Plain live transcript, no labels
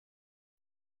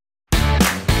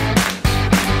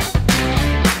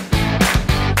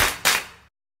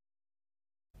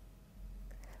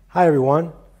Hi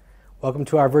everyone, welcome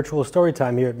to our virtual story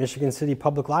time here at Michigan City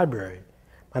Public Library.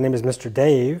 My name is Mr.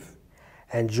 Dave,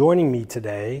 and joining me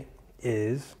today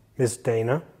is Miss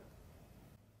Dana.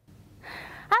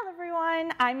 Hello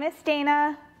everyone, I'm Miss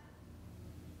Dana.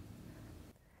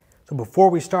 So before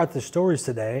we start the stories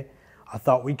today, I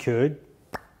thought we could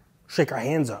shake our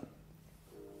hands up.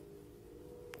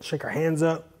 Shake our hands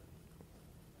up.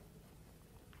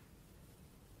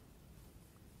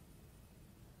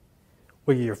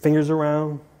 Wiggle your fingers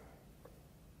around.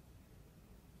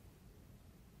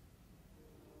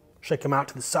 Shake them out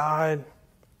to the side.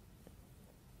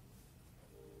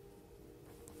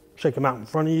 Shake them out in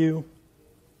front of you.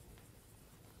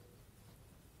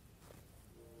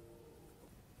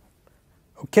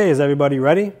 Okay, is everybody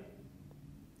ready?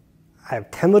 I have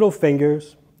 10 little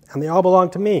fingers, and they all belong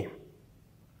to me.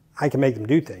 I can make them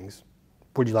do things.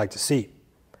 What would you like to see?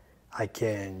 I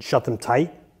can shut them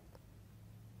tight.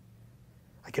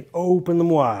 I can open them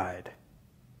wide.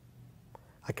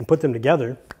 I can put them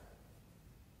together.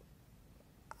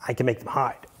 I can make them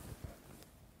hide.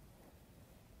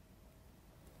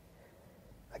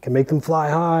 I can make them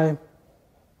fly high.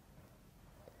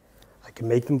 I can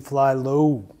make them fly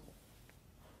low.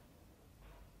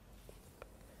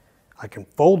 I can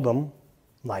fold them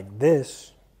like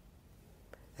this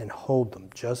and hold them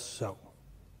just so.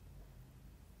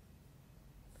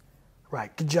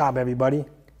 Right, good job everybody.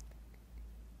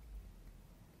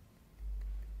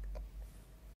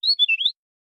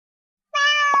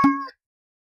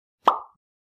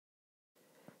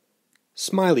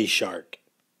 Smiley Shark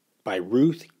by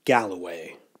Ruth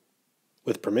Galloway,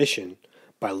 with permission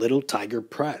by Little Tiger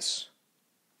Press.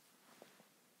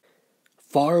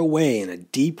 Far away in a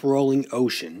deep rolling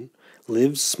ocean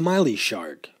lives Smiley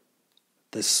Shark,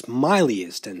 the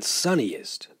smiliest and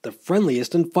sunniest, the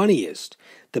friendliest and funniest,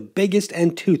 the biggest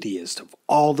and toothiest of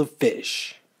all the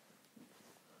fish.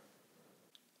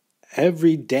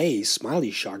 Every day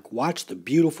Smiley Shark watched the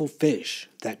beautiful fish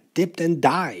that dipped and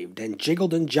dived and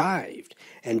jiggled and jived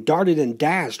and darted and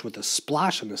dashed with a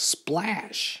splosh and a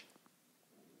splash.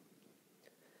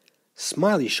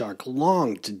 Smiley Shark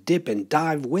longed to dip and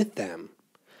dive with them,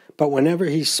 but whenever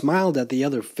he smiled at the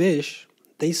other fish,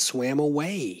 they swam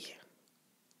away.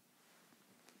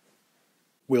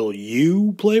 "Will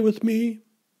you play with me?"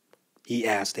 he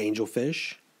asked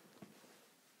Angelfish.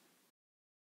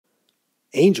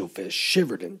 Angelfish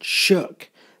shivered and shook,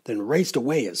 then raced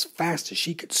away as fast as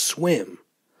she could swim.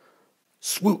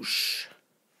 Swoosh!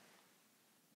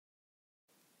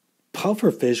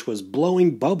 Pufferfish was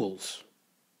blowing bubbles.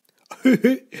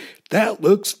 "That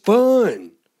looks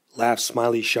fun," laughed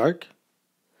Smiley Shark.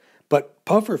 But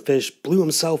Pufferfish blew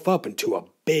himself up into a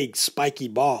big spiky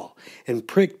ball and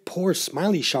pricked poor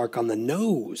Smiley Shark on the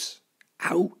nose.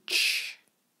 Ouch!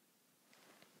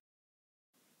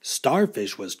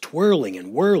 Starfish was twirling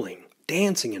and whirling,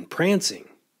 dancing and prancing.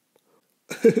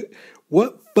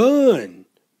 "What fun!"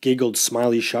 giggled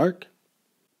Smiley Shark.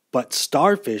 But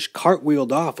Starfish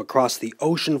cartwheeled off across the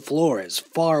ocean floor as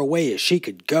far away as she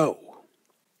could go.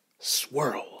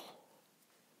 Swirl.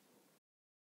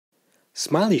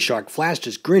 Smiley Shark flashed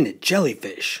his grin at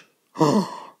Jellyfish.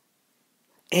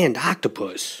 And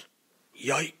Octopus.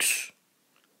 Yikes.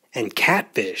 And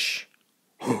Catfish.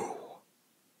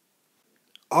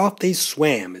 Off they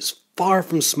swam as far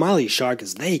from Smiley Shark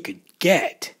as they could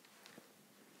get.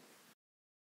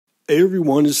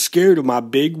 "Everyone is scared of my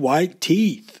big white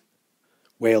teeth,"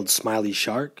 wailed Smiley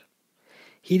Shark.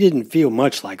 He didn't feel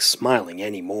much like smiling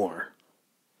anymore.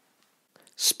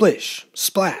 Splish,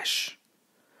 splash.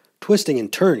 Twisting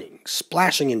and turning,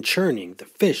 splashing and churning, the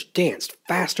fish danced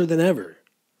faster than ever.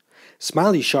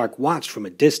 Smiley Shark watched from a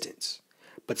distance,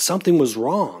 but something was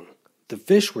wrong. The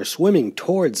fish were swimming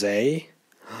towards a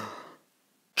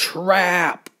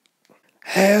trap.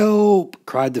 "Help!"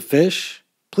 cried the fish.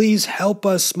 "Please help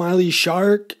us, Smiley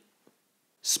Shark."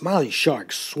 Smiley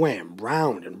Shark swam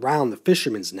round and round the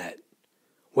fisherman's net.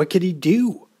 What could he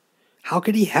do? How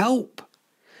could he help?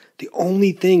 The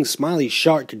only thing Smiley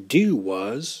Shark could do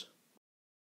was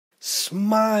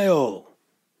smile.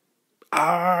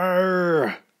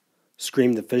 "Arr!"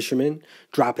 screamed the fisherman,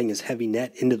 dropping his heavy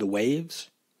net into the waves.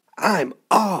 "I'm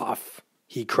off!"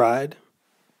 he cried.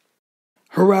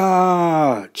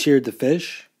 "Hurrah!" cheered the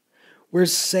fish. "We're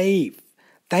safe.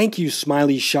 Thank you,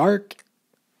 Smiley Shark."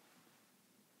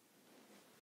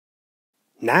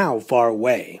 Now, far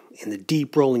away, in the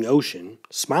deep rolling ocean,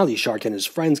 Smiley Shark and his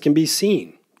friends can be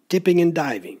seen, dipping and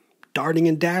diving, darting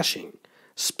and dashing,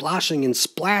 splashing and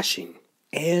splashing,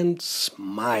 and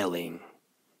smiling.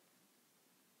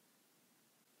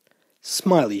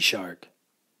 Smiley Shark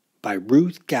by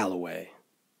Ruth Galloway.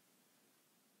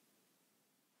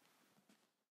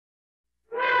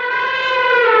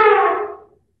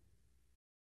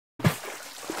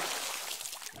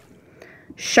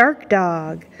 Shark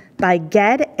Dog by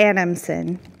Ged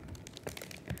Adamson.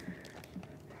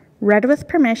 Read with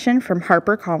permission from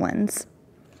HarperCollins.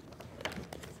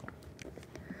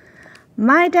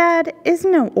 My dad is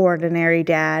no ordinary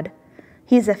dad.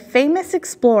 He's a famous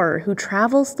explorer who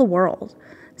travels the world.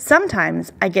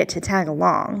 Sometimes I get to tag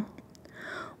along.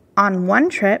 On one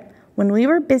trip, when we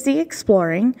were busy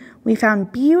exploring, we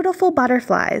found beautiful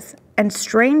butterflies and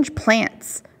strange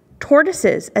plants,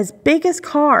 tortoises as big as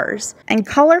cars, and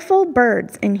colorful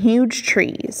birds in huge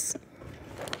trees.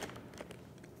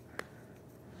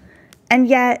 And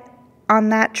yet, on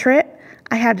that trip,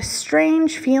 I had a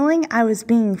strange feeling I was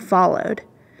being followed.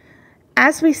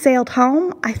 As we sailed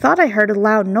home, I thought I heard a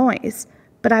loud noise,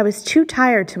 but I was too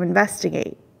tired to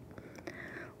investigate.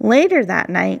 Later that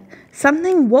night,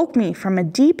 something woke me from a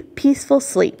deep, peaceful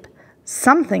sleep.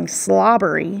 Something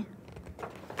slobbery.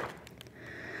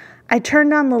 I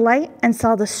turned on the light and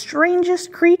saw the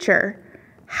strangest creature,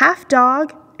 half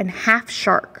dog and half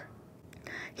shark.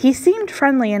 He seemed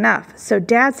friendly enough, so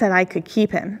Dad said I could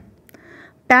keep him.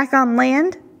 Back on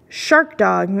land, Shark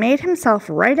Dog made himself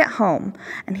right at home,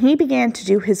 and he began to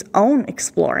do his own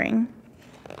exploring.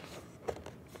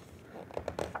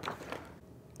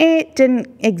 It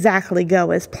didn't exactly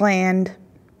go as planned.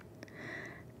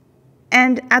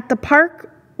 And at the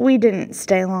park, we didn't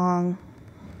stay long.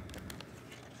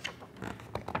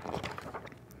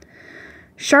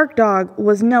 Shark Dog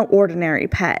was no ordinary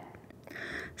pet.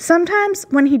 Sometimes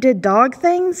when he did dog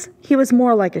things, he was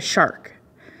more like a shark.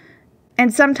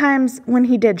 And sometimes when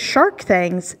he did shark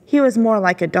things, he was more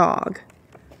like a dog.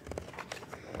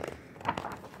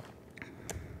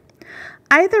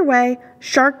 Either way,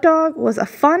 Shark Dog was a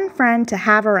fun friend to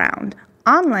have around,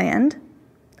 on land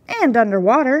and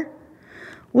underwater.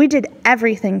 We did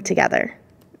everything together.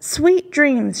 Sweet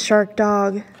dreams, Shark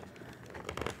Dog.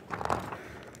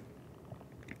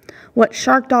 What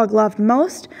Shark Dog loved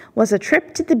most was a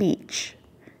trip to the beach.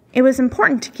 It was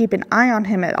important to keep an eye on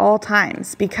him at all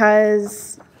times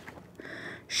because...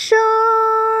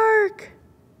 Shark!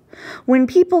 When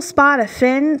people spot a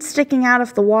fin sticking out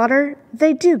of the water,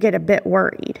 they do get a bit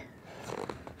worried.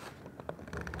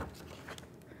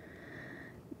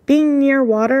 Being near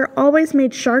water always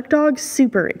made Shark Dog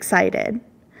super excited.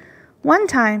 One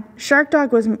time, Shark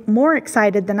Dog was more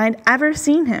excited than I'd ever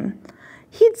seen him.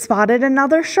 He'd spotted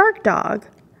another shark dog.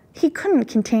 He couldn't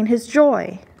contain his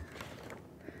joy.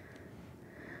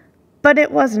 But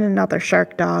it wasn't another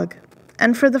shark dog,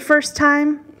 and for the first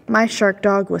time, my shark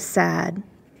dog was sad.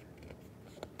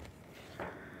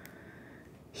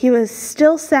 He was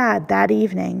still sad that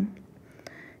evening.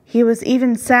 He was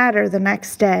even sadder the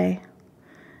next day,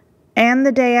 and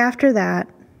the day after that.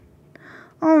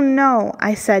 Oh no,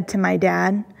 I said to my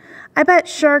dad. I bet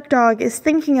Shark Dog is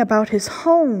thinking about his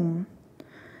home.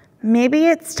 Maybe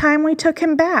it's time we took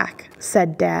him back,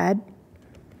 said Dad.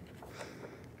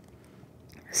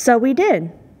 So we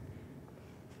did.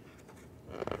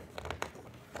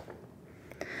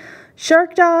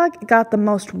 Shark Dog got the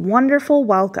most wonderful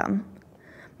welcome.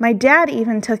 My dad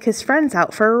even took his friends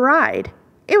out for a ride.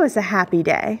 It was a happy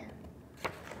day.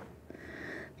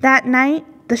 That night,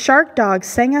 the Shark Dog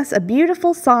sang us a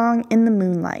beautiful song in the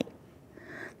moonlight.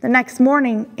 The next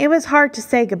morning, it was hard to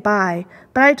say goodbye,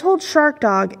 but I told Shark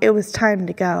Dog it was time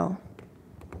to go.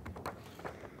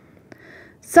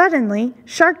 Suddenly,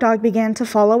 Shark Dog began to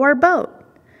follow our boat.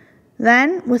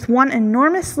 Then, with one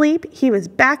enormous leap, he was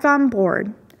back on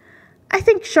board. I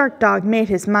think Shark Dog made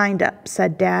his mind up,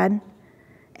 said Dad.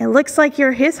 It looks like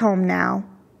you're his home now.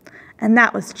 And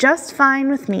that was just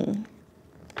fine with me.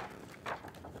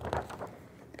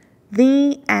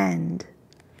 The end.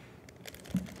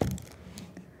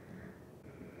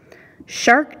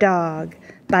 Shark Dog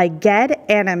by Ged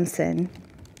Adamson.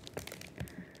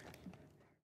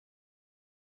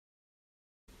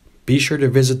 Be sure to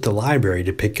visit the library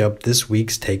to pick up this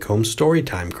week's take-home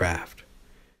Storytime craft.